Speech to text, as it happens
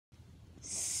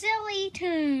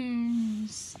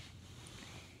toons.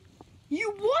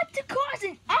 You want to cause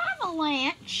an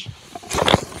avalanche?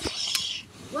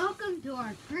 Welcome to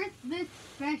our Christmas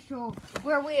special,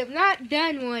 where we have not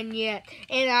done one yet.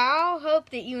 And I hope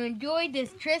that you enjoyed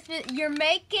this Christmas. You're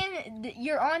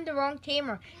on the wrong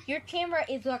camera. Your camera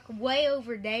is like way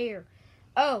over there.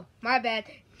 Oh, my bad.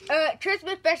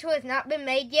 Christmas special has not been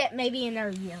made yet. Maybe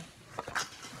another year.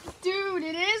 Dude,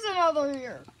 it is another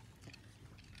year.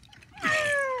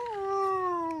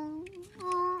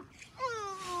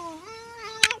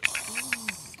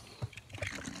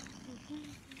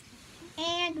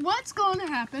 And what's going to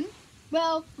happen?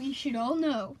 Well, we should all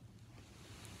know.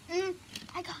 I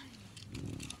got it.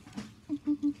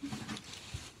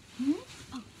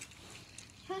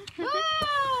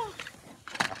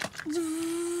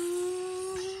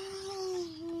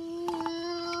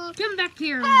 Come back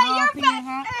here. Hey, you're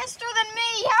faster than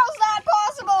me. How's that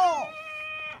possible?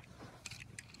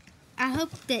 I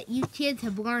hope that you kids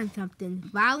have learned something.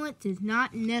 Violence is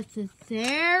not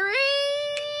necessary.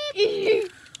 Yeah,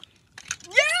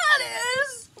 it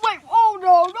is. Wait, oh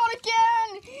no, not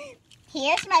again.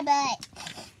 Here's my butt.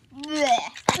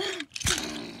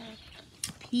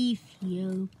 Peace,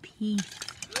 yo, peace.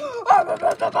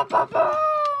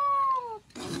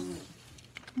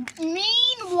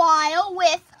 Meanwhile,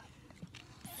 with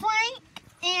Frank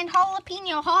and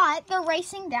Jalapeno Hot, they're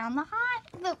racing down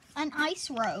an ice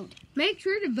road. Make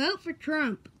sure to vote for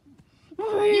Trump. The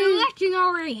election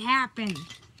already happened.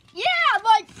 Yeah,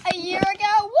 like a year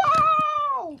ago.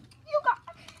 Whoa! You got.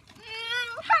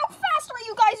 How fast are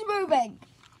you guys moving?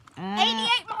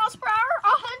 88 miles per hour,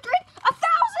 100,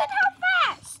 1,000. How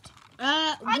fast?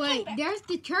 Wait. There's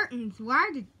the curtains. Why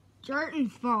are the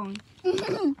curtains falling?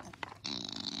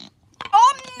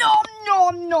 Nom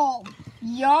nom nom.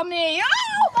 Yummy.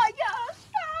 Oh my gosh.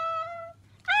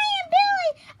 I am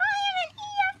Billy. I am an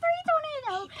EF3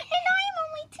 tornado, and I am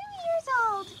only 2 years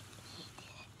old.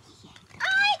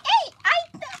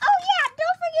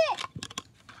 Don't forget.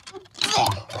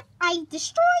 I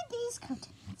destroyed these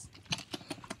curtains.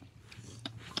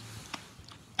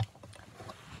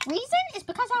 Reason is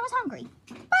because I was hungry.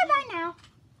 Bye-bye now.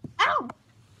 Oh,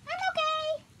 I'm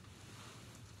okay.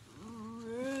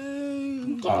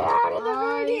 Get out of the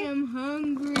video. I am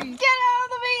hungry. Get out of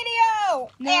the video.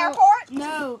 No, Airport.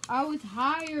 No, I was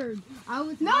hired.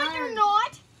 No, you're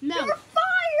not. No. You're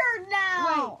fired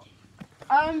now. Wait.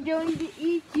 I'm going to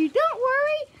eat you. Don't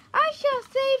worry. I shall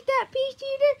save that peach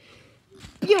eater.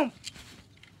 Boom.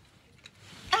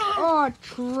 Oh,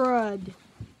 crud.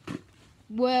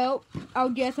 Well, I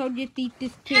guess I'll just eat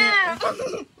this carrot.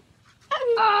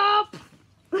 Up.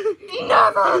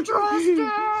 Never trust it.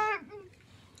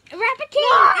 Rabbit King,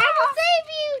 I will save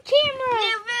you, camera.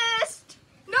 You missed.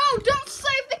 No, don't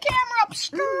save the camera up,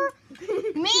 screw.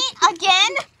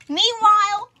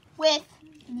 Meanwhile, with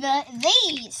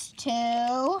these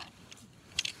two.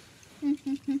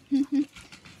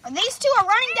 These two are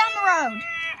running down the road.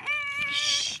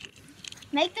 Shh.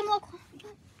 Make them look.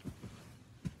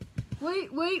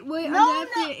 Wait. No, I'm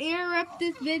going to interrupt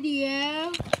this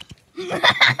video. That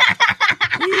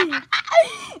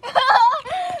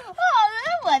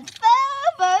was so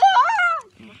fun.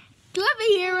 Let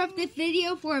me interrupt this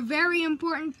video for a very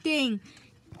important thing.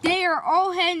 They are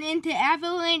all heading into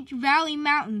Avalanche Valley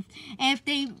Mountains, and if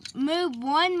they move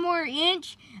one more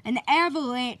inch, an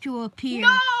avalanche will appear.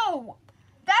 No,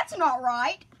 that's not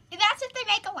right. That's if they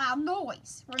make a loud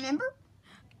noise. Remember?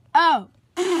 Oh.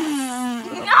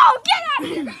 No, get out of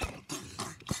here.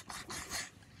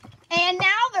 And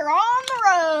now they're on the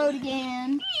road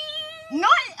again.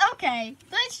 Okay,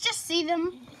 let's just see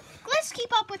them. Let's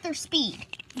keep up with their speed.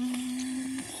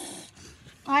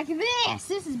 Like this.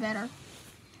 This is better.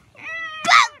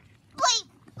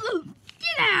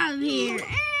 Get out of here.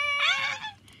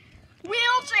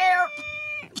 Wheelchair.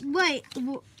 Wait,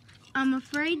 I'm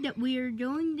afraid that we are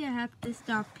going to have to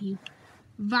stop you.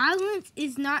 Violence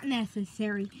is not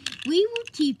necessary. We will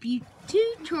keep you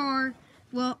to Char.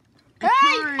 Well,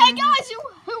 Hey guys,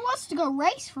 who wants to go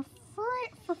race for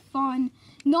fun?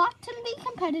 Not to be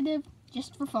competitive,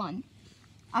 just for fun.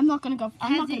 I'm not gonna go.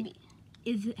 I'm not gonna be.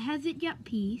 Has it got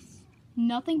peace?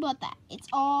 Nothing but that. It's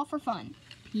all for fun.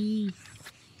 Peace.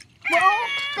 Well,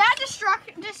 that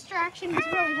distraction is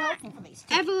really helpful for these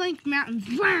two. Avalanche Mountains.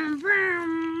 Vroom,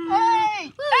 vroom. Hey,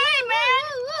 man!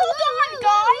 Hold on,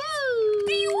 guys.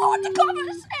 Do you want to cause an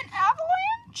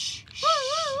avalanche?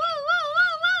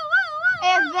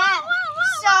 And that.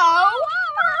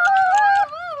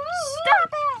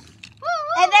 Stop it.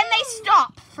 And then they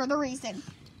stop for the reason.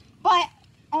 But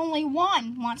only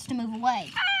one wants to move away.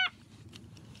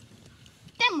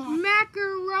 Them one.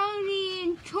 Macaroni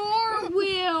and char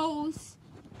wheels.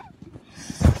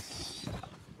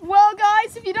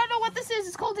 if you don't know what this is,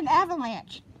 it's called an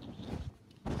avalanche.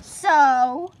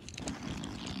 So,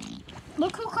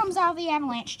 look who comes out of the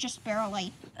avalanche just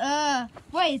barely.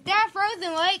 Wait, is that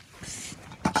Frozen Lake?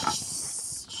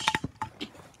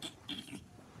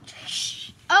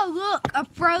 Oh, look, a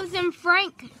frozen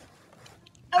Frank.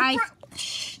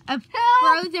 A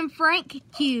frozen Frank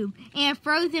cube and a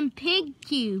frozen pig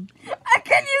cube.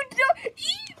 Can you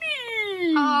eat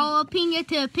me? Oh, opinion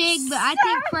to a pig, but I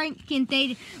think Frank can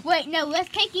stay. Wait, no, let's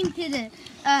take him to the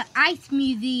ice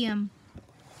museum.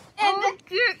 I'll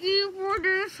get you for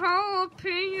this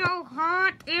jalapeno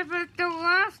hot if it's the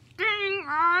last thing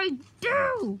I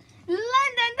do.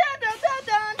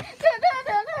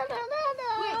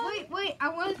 Wait, I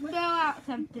want to spell out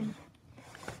something.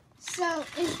 So,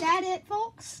 is that it,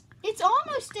 folks? It's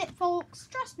almost it, folks.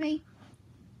 Trust me.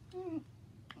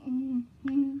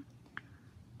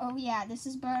 Oh, yeah, this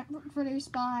is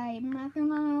produced by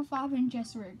Matthew 5 and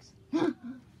Jess Riggs.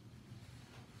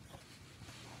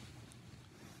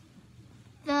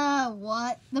 The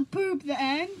what? The poop, the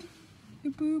end?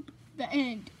 The poop, the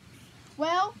end.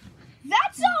 Well,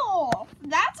 that's all.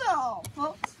 That's all,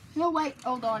 folks. No, wait,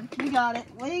 hold on. We got it.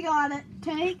 We got it.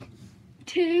 Take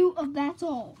 2 of that's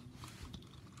all.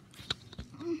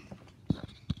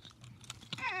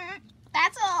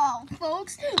 That's all,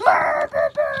 folks.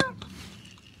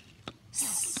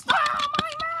 Stop!